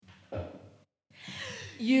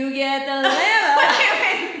You get the limo.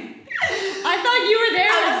 I thought you were there.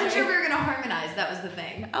 I wasn't sure we were going to harmonize. That was the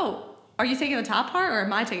thing. Oh, are you taking the top part or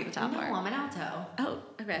am I taking the top part? No, I'm an alto. Oh,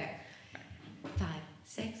 okay. 5,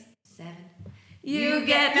 6, 7. You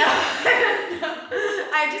get... No.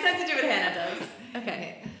 I just have to do what Hannah does.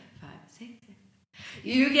 Okay. 5, 6, 7.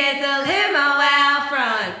 You get the limo out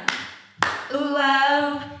front. Ooh,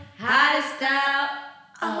 oh, hottest out.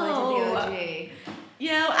 Oh, I did the OG. You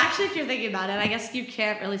know, actually, if you're thinking about it, I guess you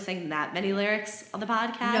can't really sing that many lyrics on the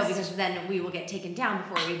podcast. No, because then we will get taken down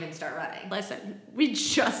before we even start running. Listen, we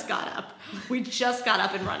just got up. We just got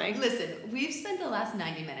up and running. Listen, we've spent the last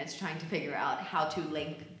 90 minutes trying to figure out how to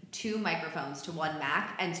link 2 microphones to one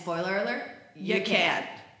Mac, and spoiler alert, you can't.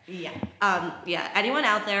 Yeah. Yeah, anyone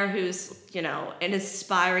out there who's, you know, an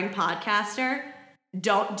aspiring podcaster,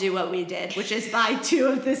 don't do what we did, which is buy 2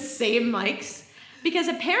 of the same mics. Because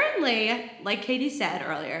apparently, like Katie said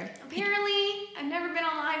earlier... Apparently, I've never been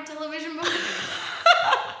on live television before.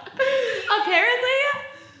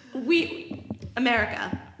 Apparently,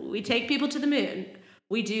 America, we take people to the moon.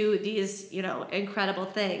 We do these, you know, incredible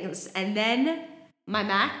things. And then my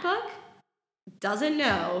MacBook doesn't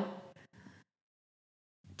know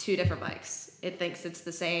 2 different mics. It thinks it's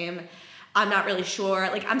the same. I'm not really sure.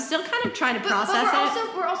 Like, I'm still kind of trying to process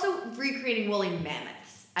it. We're also recreating woolly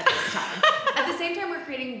mammoths at this time. At the same time, we're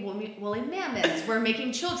creating woolly mammoths. We're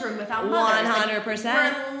making children without mothers. 100%.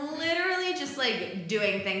 Like, we're literally just like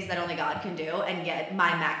doing things that only God can do, and yet my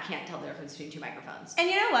Mac can't tell the difference between 2 microphones. And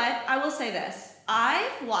you know what? I will say this.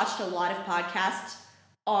 I've watched a lot of podcasts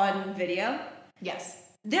on video. Yes.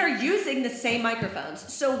 They're using the same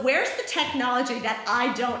microphones. So where's the technology that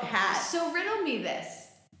I don't have? So riddle me this.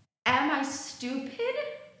 Am I stupid?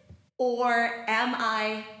 Or am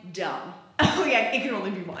I dumb? Oh yeah, it can only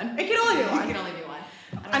be one. It can only be one. It can only be one.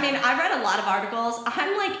 I mean, I read a lot of articles.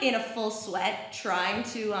 I'm like in a full sweat trying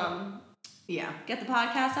to get the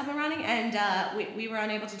podcast up and running, and we were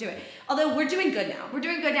unable to do it. Although we're doing good now. We're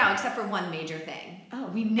doing good now, except for one major thing. Oh.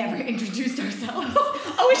 We never introduced ourselves.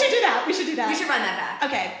 Oh, we should do that. We should do that. We should run that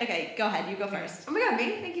back. Okay, go ahead. You go first. Oh my god,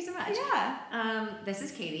 me? Thank you so much. Yeah. This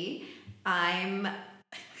is Katie. I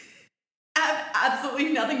have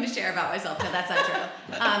absolutely nothing to share about myself. No, that's not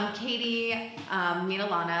true. Katie, me and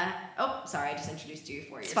Alanna. Oh, sorry, I just introduced you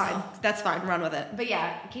for yourself. It's fine. That's fine. Run with it. But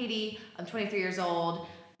yeah, Katie, I'm 23 years old.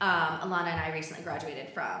 Alanna and I recently graduated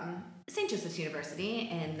from St. Joseph's University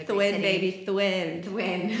in the great city. Baby, the win. The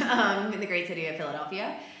win. In the great city of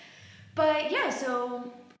Philadelphia. But yeah,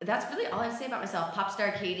 so that's really all I have to say about myself. Pop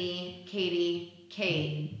star Katie,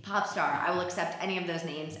 Kate, pop star. I will accept any of those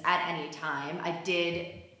names at any time. I did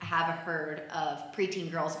have a herd of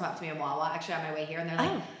preteen girls come up to me in Wawa, actually on my way here, and they're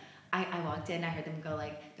like, I walked in, I heard them go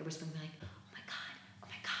like, they're whispering like, oh my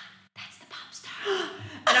god, that's the pop star.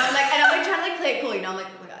 and I'm like trying to like play it cool, you know, I'm like,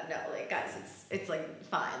 oh my god, no, like guys, it's like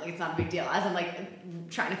fine, like it's not a big deal. As I'm like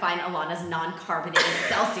trying to find Alanna's non-carbonated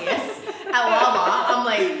Celsius at Wawa, I'm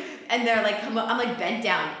like, and they're like, I'm like bent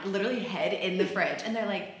down, literally head in the fridge, and they're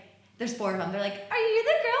like, there's 4 of them, they're like, are you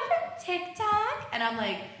the girl from TikTok? And I'm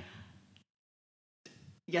like,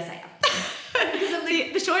 yes, I am. Because I'm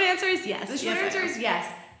like, The short answer is yes. The short answer is yes.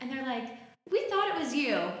 And they're like, we thought it was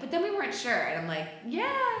you, but then we weren't sure. And I'm like,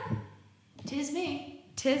 yeah, 'tis me.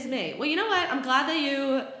 'Tis me. Well, you know what? I'm glad that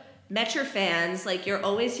you met your fans. Like, you're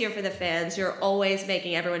always here for the fans. You're always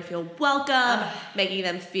making everyone feel welcome, making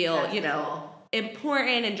them feel,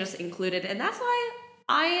 important and just included. And that's why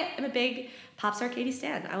I am a big pop star Katie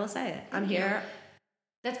stan. I will say it. I'm here.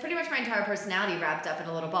 That's pretty much my entire personality wrapped up in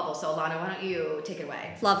a little bubble. So, Alanna, why don't you take it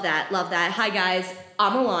away? Love that. Hi, guys.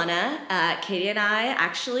 I'm Alanna. Katie and I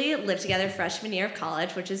actually lived together freshman year of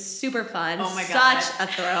college, which is super fun. Oh, my God. Such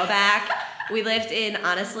a throwback. We lived in,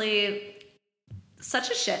 honestly,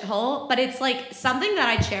 such a shithole, but it's like something that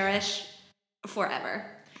I cherish forever.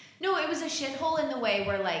 No, it was a shithole in the way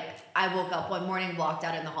where, like, I woke up one morning, walked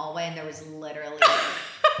out in the hallway, and there was literally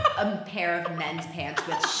a pair of men's pants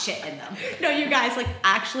with shit in them. No, you guys, like,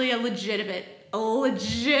 actually a legitimate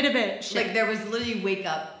shit. Like, there was literally wake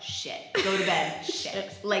up, shit. Go to bed,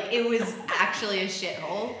 shit. Like, it was actually a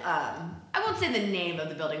shithole. I won't say the name of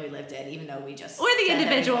the building we lived in, even though we just... Or the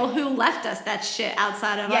individual who left us that shit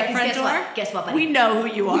outside of our front door. Guess what, buddy? We know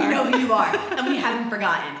who you are. We know who you are, and we haven't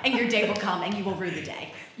forgotten. And your day will come, and you will rue the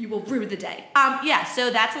day. You will rue the day. So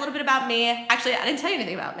that's a little bit about me. Actually, I didn't tell you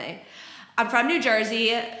anything about me. I'm from New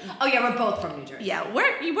Jersey. Oh yeah, we're both from New Jersey. Yeah,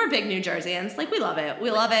 we're big New Jerseyans. Like, we love it. We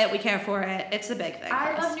love it. We care for it. It's a big thing.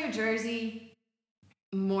 I love New Jersey.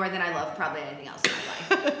 more than I love probably anything else in my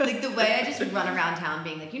life. Like the way I just run around town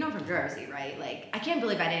being like, I'm from Jersey, right? Like I can't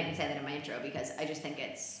believe I didn't even say that in my intro because I just think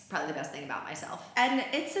it's probably the best thing about myself. And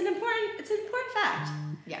it's an important fact.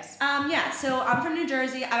 Yes. So I'm from New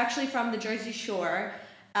Jersey. I'm actually from the Jersey Shore.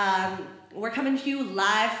 We're coming to you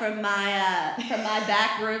live from my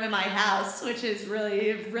back room in my house, which is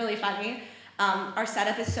really, really funny. Our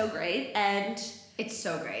setup is so great, and it's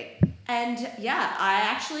so great. And yeah, I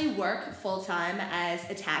actually work full-time as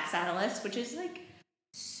a tax analyst, which is like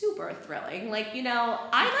super thrilling. Like,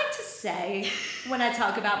 I like to say when I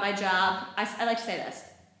talk about my job, I like to say this.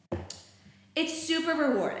 It's super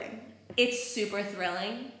rewarding. It's super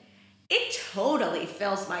thrilling. It totally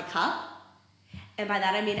fills my cup. And by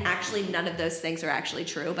that I mean actually none of those things are actually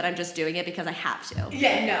true, but I'm just doing it because I have to.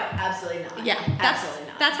 Yeah, no, absolutely not. Yeah, absolutely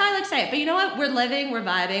not. That's how I like to say it. But you know what? We're living, we're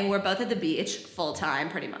vibing, we're both at the beach full time,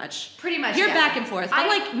 pretty much. Pretty much. You're back and forth, but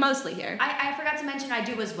like mostly here. I forgot to mention I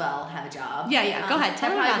do as well have a job. Yeah. Go ahead.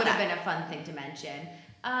 Tell me about that. That probably would have been a fun thing to mention.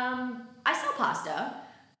 I sell pasta.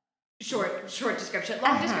 Short description.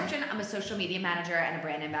 Long description, I'm a social media manager and a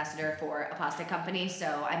brand ambassador for a pasta company.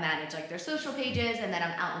 So I manage like their social pages, and then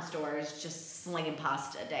I'm out in stores just slinging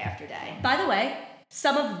pasta day after day. By the way,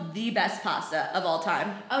 some of the best pasta of all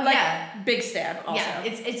time. Oh, like, yeah. Big stan also. Yeah,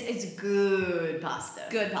 it's good pasta.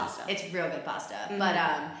 Good pasta. It's real good pasta. Mm-hmm.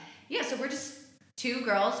 But so we're just two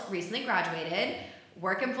girls recently graduated,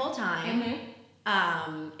 working full time.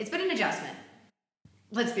 Mm-hmm. It's been an adjustment.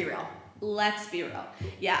 Let's be real.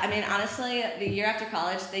 Yeah, I mean, honestly, the year after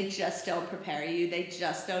college, they just don't prepare you. They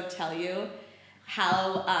just don't tell you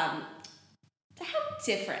how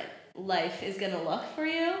different life is going to look for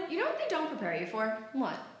you. You know what they don't prepare you for?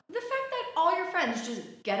 What? The fact that all your friends just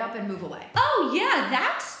get up and move away. Oh, yeah,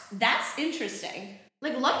 that's interesting.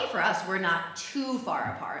 Like, lucky for us, we're not too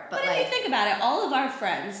far apart. But like, if you think about it, all of our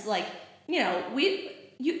friends, like,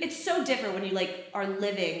 it's so different when you, like, are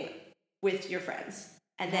living with your friends.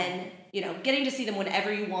 And then, getting to see them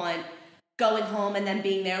whenever you want, going home and then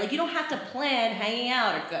being there. Like, you don't have to plan hanging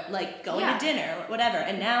out or, going to dinner or whatever.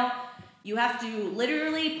 And now you have to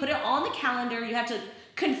literally put it on the calendar. You have to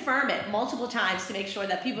confirm it multiple times to make sure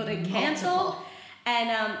that people didn't cancel.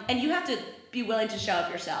 And you have to be willing to show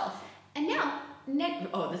up yourself. And now,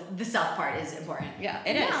 the self part is important. Yeah,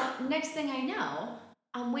 it is. Now, next thing I know,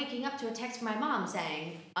 I'm waking up to a text from my mom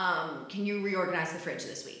saying, can you reorganize the fridge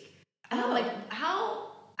this week? And I'm like, how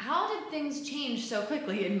did things change so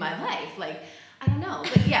quickly in my life? Like, I don't know.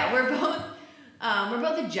 But yeah, we're both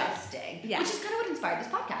adjusting. Yeah. Which is kind of what inspired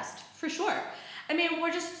this podcast. For sure. I mean,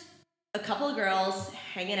 we're just a couple of girls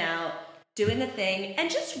hanging out, doing the thing, and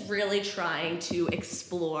just really trying to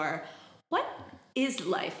explore what is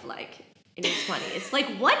life like in your 20s. Like,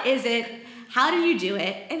 what is it? How do you do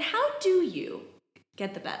it? And how do you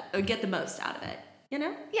get the most out of it?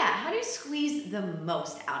 Yeah, how do you squeeze the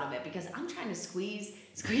most out of it? Because I'm trying to squeeze.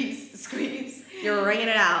 You're wringing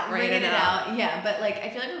it out. Yeah, but I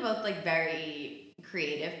feel like we're both very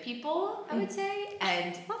creative people, I would say.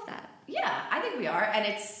 And love that. Yeah, I think we are. And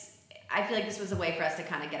I feel like this was a way for us to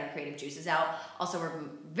kind of get our creative juices out. Also, we're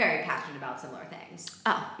very passionate about similar things.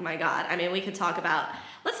 Oh my God. I mean, let's talk about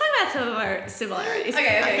some of our similarities.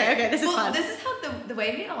 Okay. This is fun. This is how the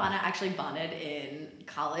way me and Alanna actually bonded in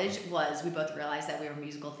college was we both realized that we were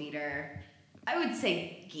musical theater, I would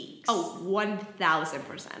say, geeks. Oh,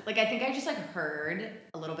 1,000%. I think I just heard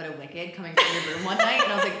a little bit of Wicked coming from your room one night,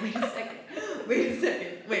 and I was like, wait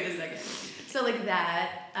a second. So that,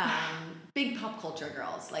 big pop culture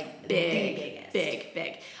girls, big.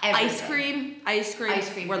 Ice cream.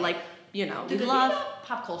 We're we love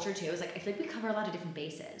pop culture too. Is I feel like we cover a lot of different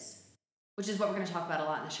bases, which is what we're going to talk about a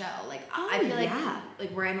lot in the show. I feel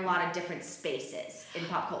like we're in a lot of different spaces in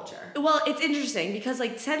pop culture. Well, it's interesting because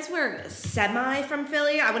since we're semi from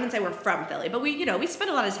Philly, I wouldn't say we're from Philly, but we spend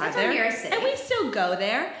a lot of time there, and we still go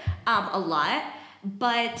there a lot.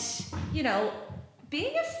 But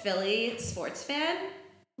being a Philly sports fan,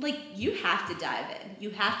 you have to dive in. You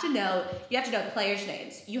have to know players'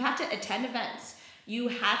 names. You have to attend events. You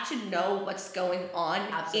have to know what's going on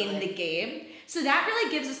in the game. So that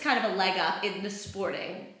really gives us kind of a leg up in the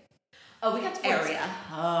sporting we got sports area.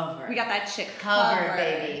 Covered. We got that chick covered,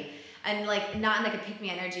 baby. And not in a pick-me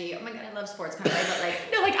energy. Oh my God, I love sports coverage, but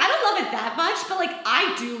no, I don't love it that much, but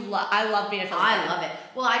I do I love being a Philly fan. I love it.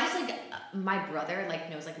 Well, I just my brother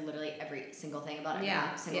knows literally every single thing about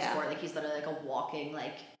every single sport. He's literally a walking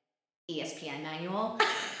ESPN manual.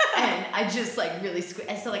 And I just really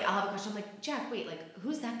and so I'll have a question. I'm like, Jack, wait,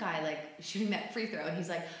 who's that guy shooting that free throw? And he's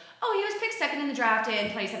like, oh, he was picked second in the draft in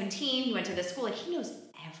 2017. He went to this school. He knows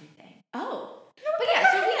everything. Oh. But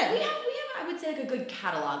yeah, so we have I would say a good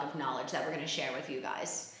catalog of knowledge that we're going to share with you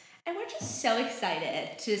guys. And we're just so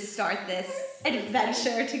excited to start this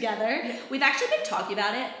adventure together. We've actually been talking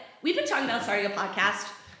about it. We've been talking about starting a podcast.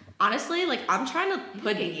 Honestly, like, I'm trying to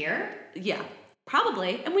put... a year? Yeah,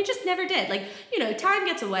 probably. And we just never did. Like, you know, time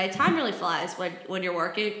gets away. Time really flies when you're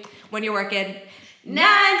working. When you're working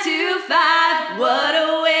 9 to 5, what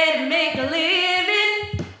a way to make a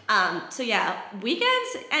living. So yeah,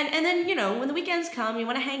 weekends, and then, you know, when the weekends come, you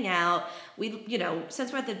want to hang out. We, you know,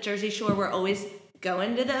 since we're at the Jersey Shore, we're always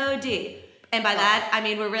going to the OD. And by that, I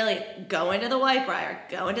mean, we're really going to the Whitebriar,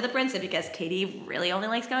 going to the Princeton, because Katie really only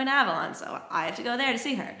likes going to Avalon, so I have to go there to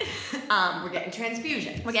see her. We're getting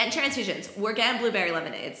transfusions. We're getting blueberry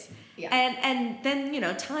lemonades. Yeah. And then, you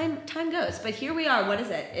know, time goes. But here we are. What is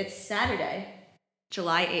it? It's Saturday,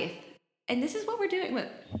 July 8th. And this is what we're doing.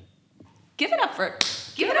 Give it up for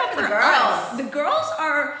the girls. Us. The girls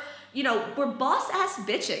are, you know, we're boss-ass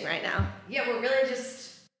bitching right now. Yeah, we're really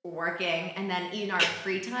just working, and then in our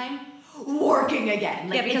free time, working again.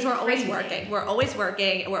 Like, yeah, because we're always working. We're always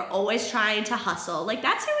working. We're always trying to hustle. Like,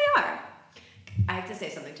 that's who we are. I have to say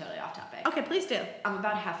something totally off topic. Okay, please do. I'm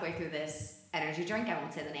about halfway through this energy drink. I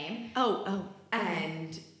won't say the name. Oh.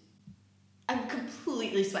 And I'm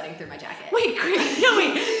completely sweating through my jacket. Wait,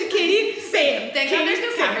 Katie, same. Thank God there's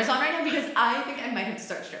no cameras on right now, because I think I might have to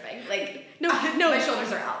start stripping. Like, no, my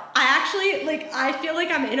shoulders are out. I actually, like, I feel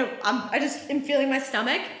like I just am feeling my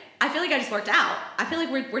stomach. I feel like I just worked out. I feel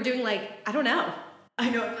like we're doing, like, I don't know. I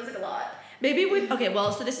know, it feels like a lot. Maybe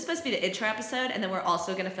so this is supposed to be the intro episode, and then we're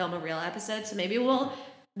also going to film a real episode, so maybe we'll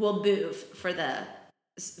move for the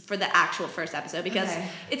actual first episode, because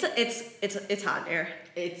it's hot in here.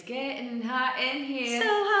 It's getting hot in here. So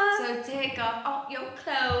hot. So take off all your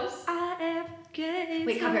clothes. I am getting...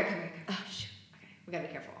 Wait, come here. Oh, shoot. Okay, we gotta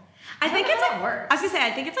be careful. I think it's like... works. I was going to say,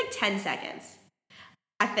 I think it's like 10 seconds.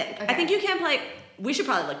 I think. Okay. I think you can play... We should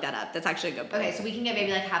probably look that up. That's actually a good point. Okay, so we can get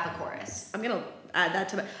maybe like half a chorus. I'm going to add that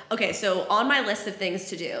to my... Okay, so on my list of things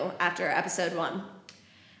to do after episode 1,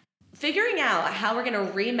 figuring out how we're going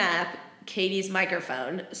to remap Katie's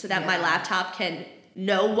microphone so that my laptop can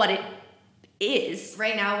know what it is.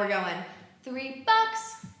 Right now we're going $3,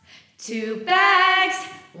 2 bags,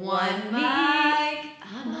 1 mic.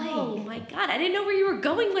 Oh my God, I didn't know where you were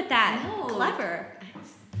going with that. No. Clever.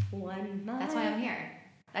 1 mic. That's why I'm here.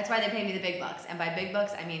 That's why they pay me the big bucks. And by big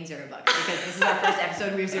bucks, I mean $0, because this is our first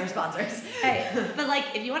episode. We have 0 sponsors. Hey, but like,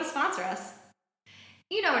 if you want to sponsor us,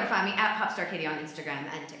 you know where to find me, at Popstar Katie on Instagram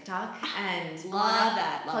and TikTok. And love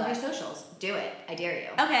that. Plug your socials. Do it. I dare you.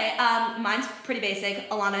 Okay, mine's pretty basic.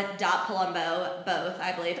 Alanna.Palumbo, both,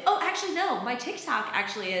 I believe. Oh, actually, no. My TikTok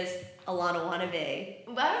actually is Alanna Wannabe.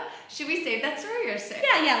 What? Should we save that story or say?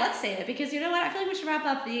 Yeah, let's save it, because you know what? I feel like we should wrap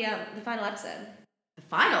up the final episode. The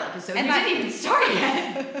final episode? And you didn't even start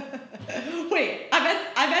yet. Wait,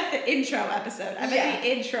 I meant the intro episode. I meant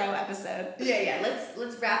the intro episode. Yeah.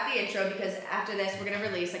 Let's wrap the intro, because after this we're gonna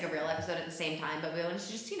release like a real episode at the same time. But we want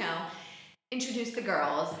to just, you know, introduce the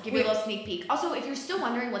girls, give you a little sneak peek. Also, if you're still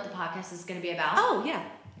wondering what the podcast is gonna be about. Oh yeah.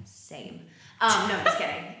 Same. No, I'm just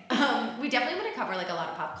kidding. We definitely want to cover like a lot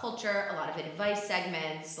of pop culture, a lot of advice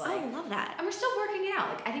segments. Like, I love that. And we're still working it out.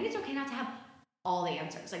 Like, I think it's okay not to have all the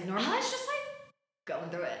answers. Like, normalize just like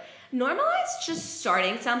going through it. Normalize just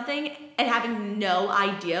starting something and having no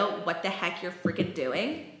idea what the heck you're freaking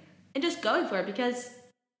doing and just going for it, because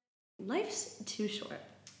life's too short.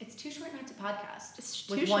 It's too short not to podcast. It's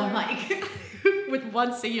with too one short. mic. With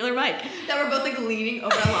one singular mic. That we're both like leaning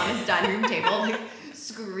over Alana's dining room table, like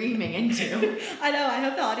screaming into. I know. I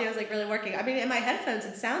hope the audio is like really working. I mean, in my headphones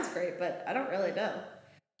it sounds great, but I don't really know.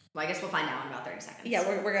 Well, I guess we'll find out in about 30 seconds. Yeah,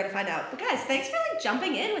 we're going to find out. But guys, thanks for like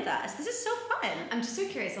jumping in with us. This is so fun. I'm just so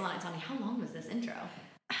curious, Alanna, tell me, how long was this intro?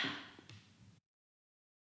 I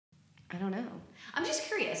don't know. I'm just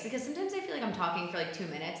curious, because sometimes I feel like I'm talking for like 2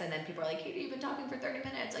 minutes, and then people are like, hey, you've been talking for 30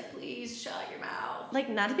 minutes. Like, please shut your mouth. Like,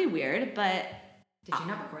 not to be weird, but... Did you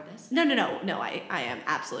not record this? No, I am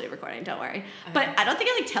absolutely recording. Don't worry. Okay. But I don't think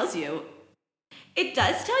it like tells you. It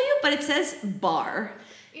does tell you, but it says bar.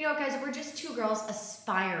 You know, guys, we're just 2 girls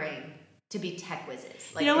aspiring to be tech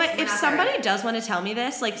whizzes. Like, you know what? If somebody does want to tell me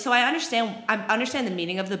this, like, so I understand the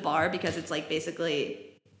meaning of the bar, because it's like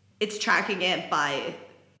basically, it's tracking it by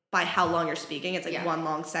how long you're speaking. It's like one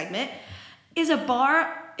long segment. Is a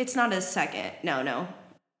bar? It's not a second. No.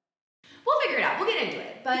 We'll figure it out. We'll get into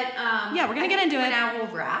it. But yeah, we're gonna get into it. Now we'll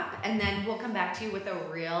wrap, and then we'll come back to you with a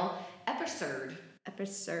real episode. All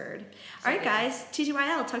right, guys.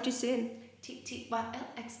 TTYL. Talk to you soon.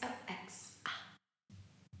 TTYLXLX.